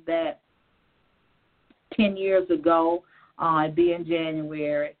is that 10 years ago, it'd be in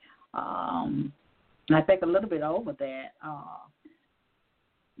January, I think a little bit over that,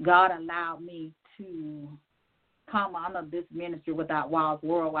 God allowed me to come under this ministry Without Walls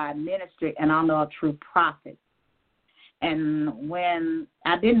Worldwide Ministry and under a true prophet. And when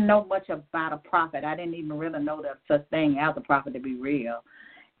I didn't know much about a prophet, I didn't even really know there's such thing as a prophet, to be real.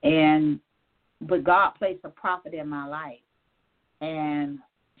 But God placed a prophet in my life, and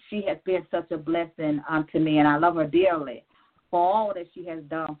she has been such a blessing unto me, and I love her dearly for all that she has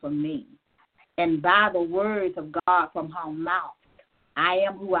done for me. And by the words of God from her mouth, I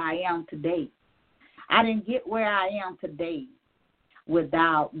am who I am today. I didn't get where I am today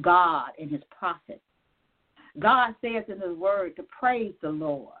without God and his prophet. God says in his word to praise the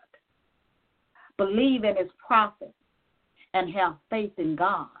Lord, believe in his prophet, and have faith in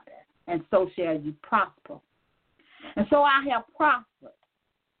God, and so shall you prosper. And so I have prospered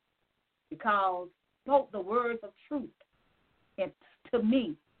because spoke the words of truth to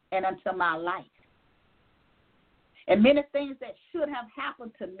me and unto my life. And many things that should have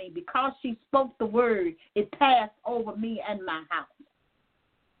happened to me, because she spoke the word, it passed over me and my house.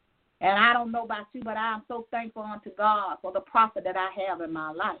 And I don't know about you, but I am so thankful unto God for the prophet that I have in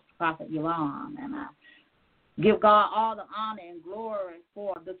my life, Prophet Yvonne. And I give God all the honor and glory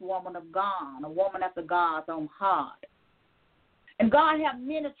for this woman of God, a woman after God's own heart. And God have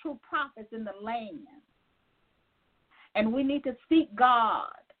many true prophets in the land. And we need to seek God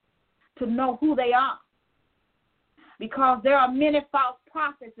to know who they are, because there are many false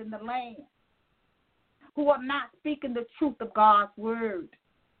prophets in the land who are not speaking the truth of God's word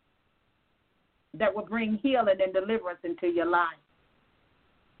that will bring healing and deliverance into your life.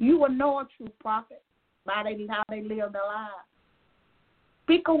 You will know a true prophet by how they live their lives.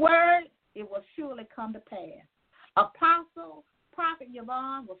 Speak a word, it will surely come to pass. Apostle, Prophet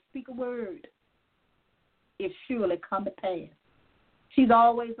Yvonne will speak a word, it surely come to pass. She's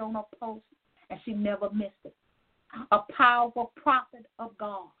always on her post, and she never missed it. A powerful prophet of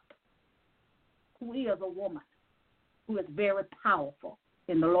God, who is a woman, who is very powerful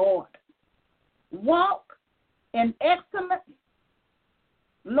in the Lord. Walk in excellent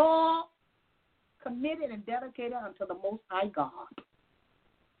law, committed and dedicated unto the Most High God.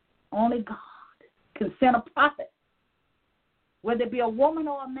 Only God can send a prophet, whether it be a woman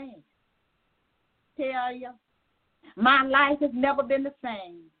or a man. Tell you, my life has never been the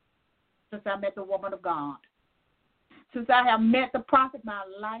same since I met the woman of God. Since I have met the prophet, my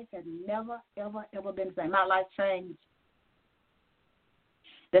life has never, ever, ever been the same. My life changed.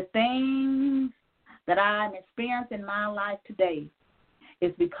 The things that I'm experiencing in my life today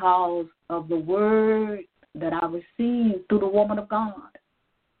is because of the word that I received through the woman of God.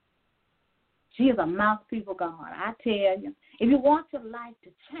 She is a mouthpiece of God. I tell you, if you want your life to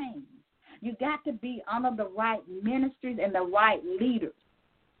change, you got to be under the right ministries and the right leaders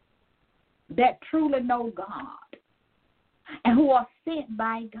that truly know God and who are sent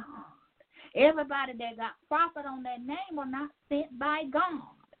by God. Everybody that got prophet on their name are not sent by God.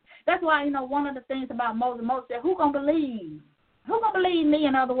 That's why, one of the things about Moses said, who going to believe? Who going to believe me?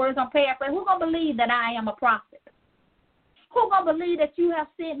 In other words, I'm paraphrasing. Who going to believe that I am a prophet? Who going to believe that you have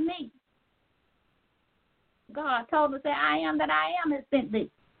sent me? God told him to say, I am that I am has sent thee.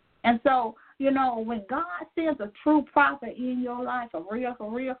 And so, when God sends a true prophet in your life, for real,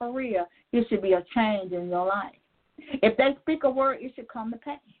 it should be a change in your life. If they speak a word, it should come to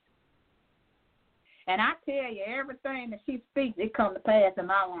pass. And I tell you, everything that she speaks, it comes to pass in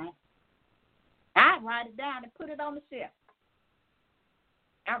my life. I write it down and put it on the shelf.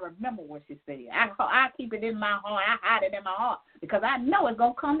 I remember what she said. I keep it in my heart. I hide it in my heart because I know it's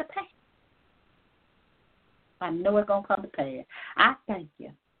going to come to pass. I know it's going to come to pass. I thank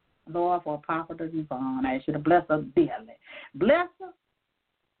you, Lord, for Prophetess Yvonne. I ask you to bless her dearly. Bless her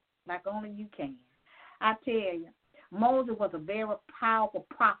like only you can. I tell you, Moses was a very powerful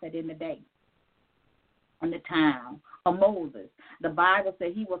prophet in the day, in the time of Moses. The Bible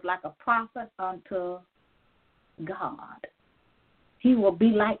said he was like a prophet unto God. He will be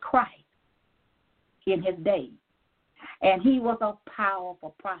like Christ in his day. And he was a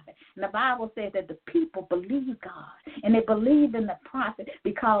powerful prophet. And the Bible says that the people believed God. And they believed in the prophet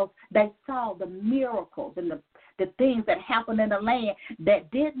because they saw the miracles and the things that happened in the land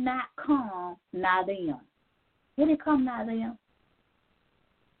that did not come nigh them. Did it come nigh them?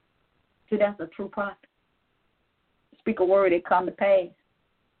 See, that's a true prophet. Speak a word, it come to pass.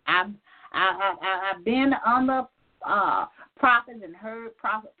 I've been under prophets and heard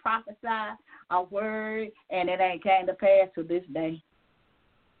prophesy a word, and it ain't came to pass to this day.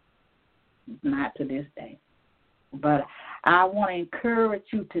 Not to this day. But I want to encourage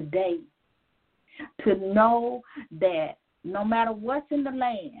you today to know that no matter what's in the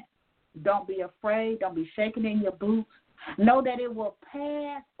land, don't be afraid, don't be shaking in your boots. Know that it will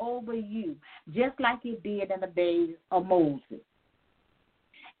pass over you, just like it did in the days of Moses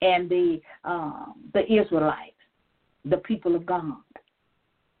and the Israelites, the people of God.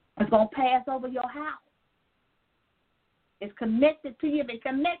 It's going to pass over your house. It's connected to you. If it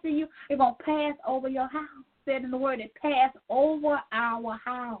connects to you, it's going to pass over your house. Said in the word, it passed over our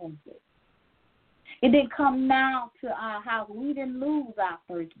houses. It didn't come now to our house. We didn't lose our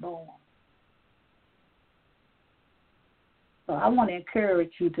firstborn. So I want to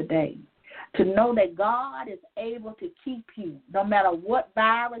encourage you today to know that God is able to keep you no matter what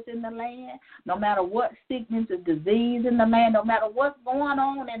virus in the land, no matter what sickness or disease in the land, no matter what's going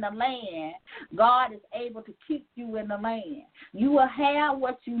on in the land, God is able to keep you in the land. You will have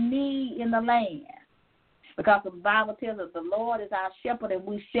what you need in the land because the Bible tells us the Lord is our shepherd and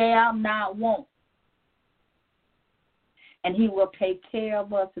we shall not want. And he will take care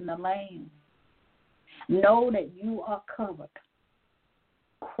of us in the land. Know that you are covered.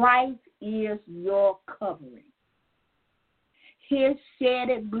 Christ is your covering. His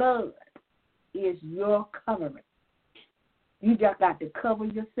shedded blood is your covering. You just got to cover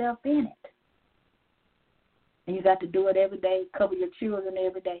yourself in it. And you got to do it every day. Cover your children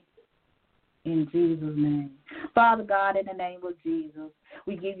every day. In Jesus' name. Father God, in the name of Jesus,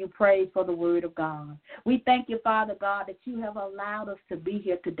 we give you praise for the word of God. We thank you, Father God, that you have allowed us to be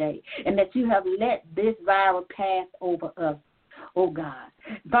here today and that you have let this virus pass over us, oh God.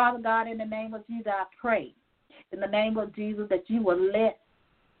 Father God, in the name of Jesus, I pray, in the name of Jesus, that you will let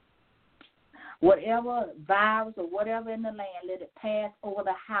whatever virus or whatever in the land, let it pass over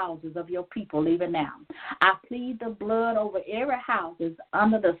the houses of your people even now. I plead the blood over every house that's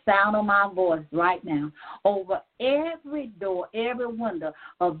under the sound of my voice right now, over every door, every window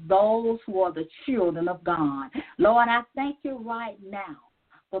of those who are the children of God. Lord, I thank you right now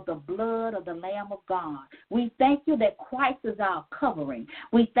for the blood of the Lamb of God. We thank you that Christ is our covering.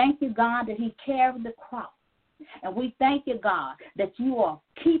 We thank you, God, that he carried the cross. And we thank you, God, that you are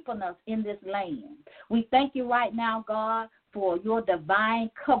keeping us in this land. We thank you right now, God, for your divine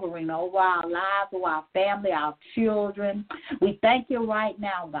covering over our lives, over our family, our children. We thank you right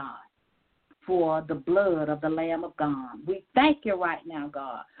now, God, for the blood of the Lamb of God. We thank you right now,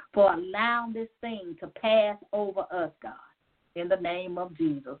 God, for allowing this thing to pass over us, God. In the name of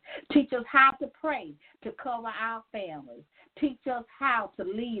Jesus. Teach us how to pray to cover our families. Teach us how to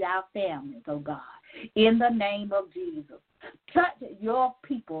lead our families, oh God. In the name of Jesus. Touch your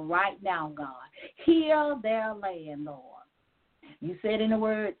people right now, God. Heal their land, Lord. You said in the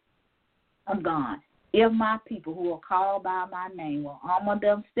word of God, if my people who are called by my name will humble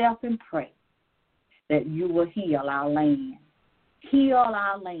themselves and pray, that you will heal our land. Heal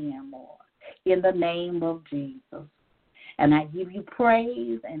our land, Lord. In the name of Jesus. And I give you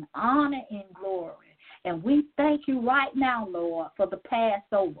praise and honor and glory. And we thank you right now, Lord, for the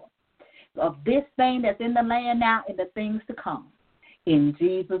Passover of this thing that's in the land now and the things to come. In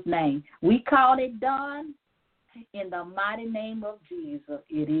Jesus' name. We call it done. In the mighty name of Jesus,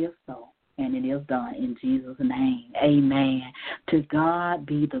 it is so. And it is done in Jesus' name. Amen. To God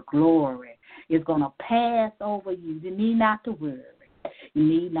be the glory. It's going to pass over you. You need not to worry. You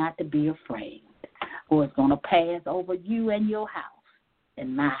need not to be afraid, for it's going to pass over you and your house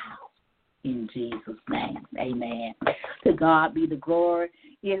and my house. In Jesus' name, amen. To God be the glory.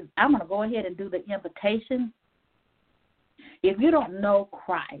 I'm going to go ahead and do the invitation. If you don't know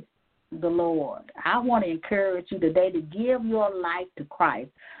Christ, the Lord, I want to encourage you today to give your life to Christ.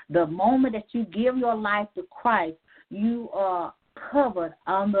 The moment that you give your life to Christ, you are covered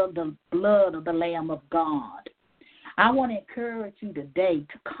under the blood of the Lamb of God. I want to encourage you today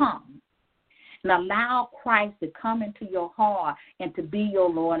to come and allow Christ to come into your heart and to be your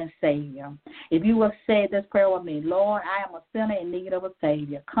Lord and Savior. If you will say this prayer with me, Lord, I am a sinner in need of a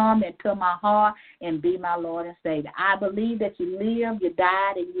Savior. Come into my heart and be my Lord and Savior. I believe that you lived, you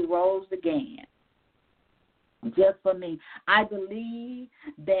died, and you rose again just for me. I believe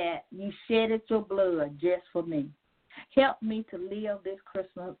that you shedded your blood just for me. Help me to live this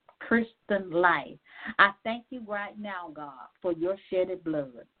Christian life. I thank you right now, God, for your shedded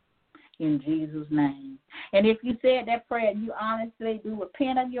blood. In Jesus' name. And if you said that prayer, you honestly do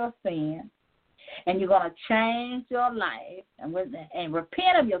repent of your sin, and you're going to change your life and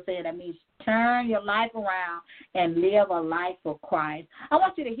repent of your sin. That means turn your life around and live a life for Christ. I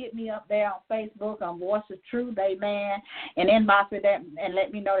want you to hit me up there on Facebook on Voice of Truth, amen, and inbox me that and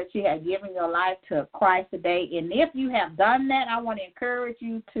let me know that you have given your life to Christ today. And if you have done that, I want to encourage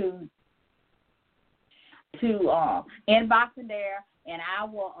you to inbox me there, and I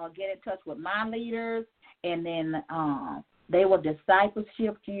will get in touch with my leaders, and then they will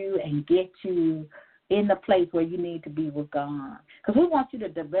discipleship you and get you in the place where you need to be with God. Because we want you to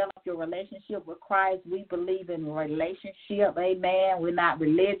develop your relationship with Christ. We believe in relationship, amen. We're not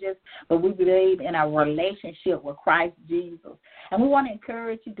religious, but we believe in a relationship with Christ Jesus. And we want to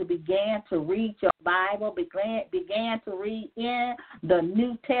encourage you to begin to read your Bible, begin to read in the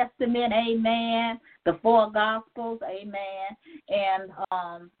New Testament, amen, the four Gospels, amen.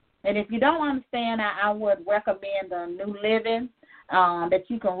 And if you don't understand, I would recommend the New Living that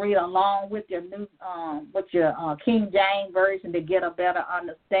you can read along with your King James Version to get a better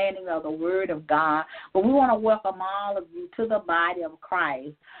understanding of the Word of God. But we want to welcome all of you to the body of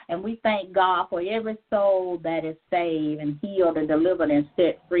Christ, and we thank God for every soul that is saved and healed and delivered and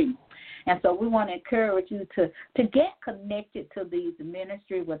set free. And so we want to encourage you to get connected to these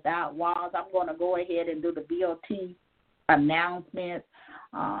ministries without walls. I'm going to go ahead and do the BOT announcements.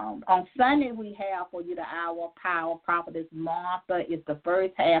 On Sunday, we have for you the Hour of Power. Prophetess Martha is the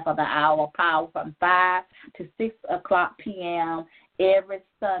first half of the Hour of Power from 5 to 6 o'clock p.m. every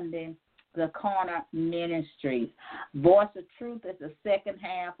Sunday, the Corner Ministries. Voice of Truth is the second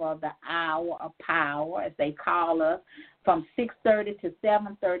half of the Hour of Power, as they call us, from 6:30 to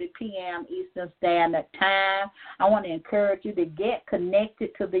 7:30 p.m. Eastern Standard Time. I want to encourage you to get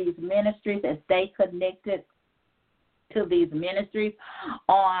connected to these ministries and stay connected to these ministries.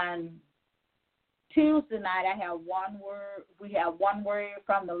 On Tuesday night, I have one word. We have one word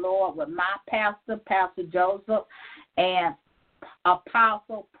from the Lord with my pastor, Pastor Joseph, and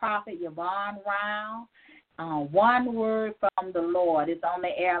Apostle Prophet Yvonne Round. One word from the Lord. It's on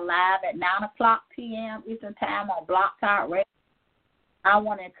the air live at 9 o'clock p.m. Eastern Time on Block Talk Radio. I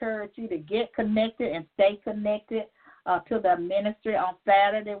want to encourage you to get connected and stay connected to the ministry. On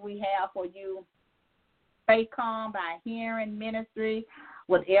Saturday, we have for you Faith Come by Hearing Ministry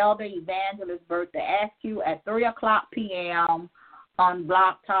with Elder Evangelist Bertha Askew at 3 o'clock p.m. on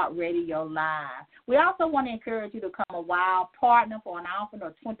Block Talk Radio Live. We also want to encourage you to become a wild partner for an offering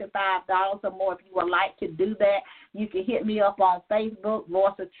of $25 or more. If you would like to do that, you can hit me up on Facebook,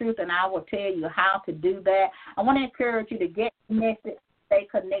 Voice of Truth, and I will tell you how to do that. I want to encourage you to get connected, stay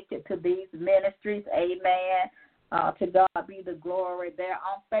connected to these ministries. Amen. To God be the glory. There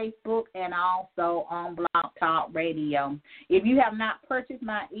on Facebook and also on Blog Talk Radio. If you have not purchased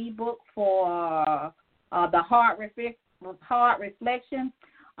my ebook for the Heart Reflection,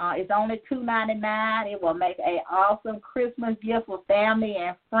 it's only $2.99. It will make an awesome Christmas gift for family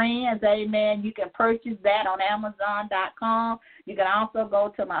and friends. Amen. You can purchase that on Amazon.com. You can also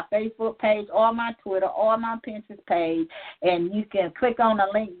go to my Facebook page or my Twitter or my Pinterest page, and you can click on the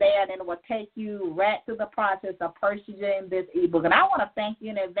link there, and it will take you right to the process of purchasing this ebook. And I want to thank you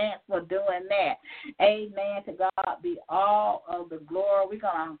in advance for doing that. Amen. To God be all of the glory. We're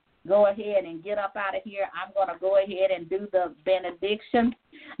going to go ahead and get up out of here. I'm going to go ahead and do the benediction.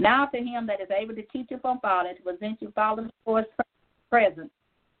 Now to him that is able to keep you from falling, to present you faultless before his presence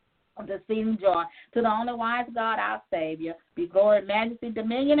of the exceeding joy. To the only wise God, our Savior, be glory, majesty,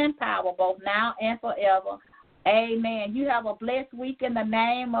 dominion, and power, both now and forever. Amen. You have a blessed week in the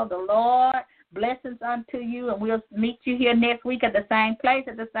name of the Lord. Blessings unto you, and we'll meet you here next week at the same place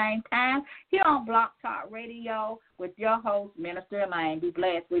at the same time here on Block Talk Radio with your host, Minister Elaine. Be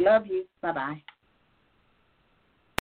blessed. We love you. Bye-bye.